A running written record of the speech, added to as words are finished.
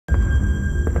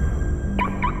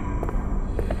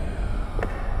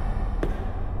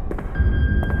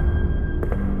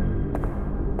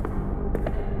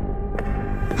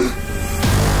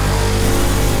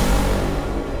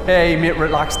Hey mate,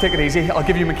 relax, take it easy. I'll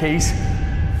give you my keys.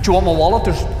 Do you want my wallet?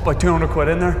 There's about 200 quid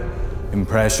in there.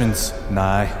 Impressions?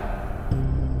 Nah.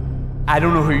 I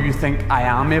don't know who you think I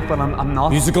am, mate, but I'm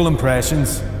not. Musical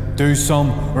impressions. Do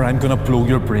some, or I'm gonna blow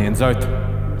your brains out.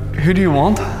 Who do you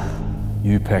want?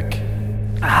 You pick.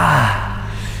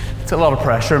 It's a lot of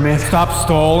pressure, mate. Stop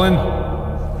stalling.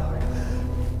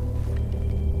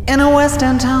 In a West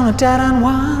End town of dead and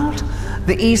wild,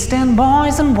 the East End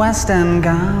boys and West End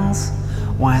gals.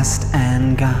 West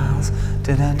End gals.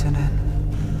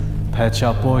 Pet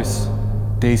Shop Boys.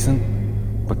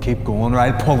 Decent, but keep going,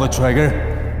 right? Pull the trigger.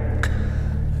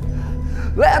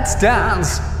 Let's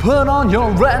dance. Put on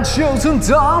your red shoes and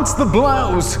dance the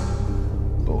blues.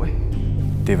 Bowie.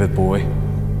 David Bowie.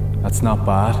 That's not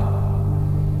bad.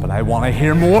 But I want to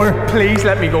hear more. Please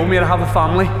let me go, mate. I have a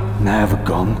family. And I have a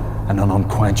gun and an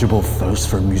unquenchable thirst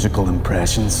for musical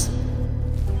impressions.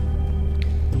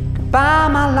 Goodbye,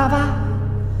 my lover.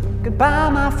 Goodbye,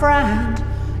 my friend.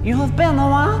 You have been the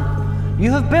one.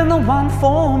 You have been the one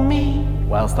for me.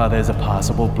 Whilst that is a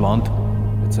passable blunt,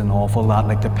 it's an awful lot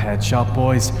like the Pet Shop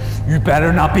Boys. You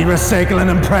better not be recycling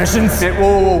impressions. Mate,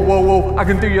 whoa. I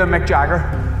can do you a Mick Jagger.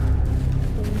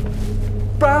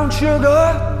 Brown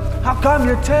sugar, how come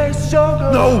you taste so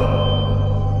good?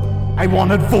 No! I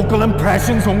wanted vocal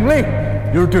impressions only.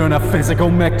 You're doing a physical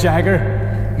Mick Jagger.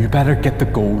 You better get the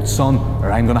gold, son,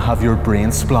 or I'm gonna have your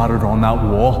brain splattered on that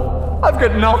wall. I've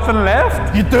got nothing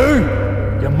left. You do!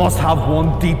 You must have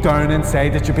one deep down inside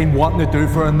that you've been wanting to do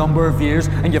for a number of years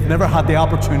and you've never had the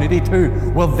opportunity to.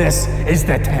 Well, this is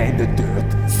the time to do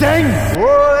it. Sing!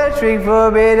 Oh, a string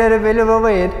for me and a bill of a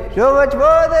weight. So much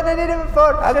more than I needed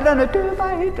before. I can only do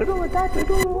my hate to do what that to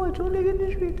do. It's only in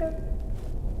this weekend.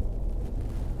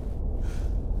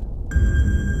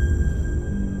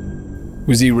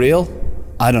 Was he real?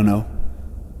 I don't know.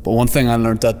 But one thing I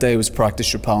learned that day was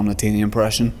practice your Paul Nutini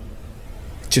impression.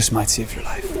 It just might save your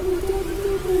life.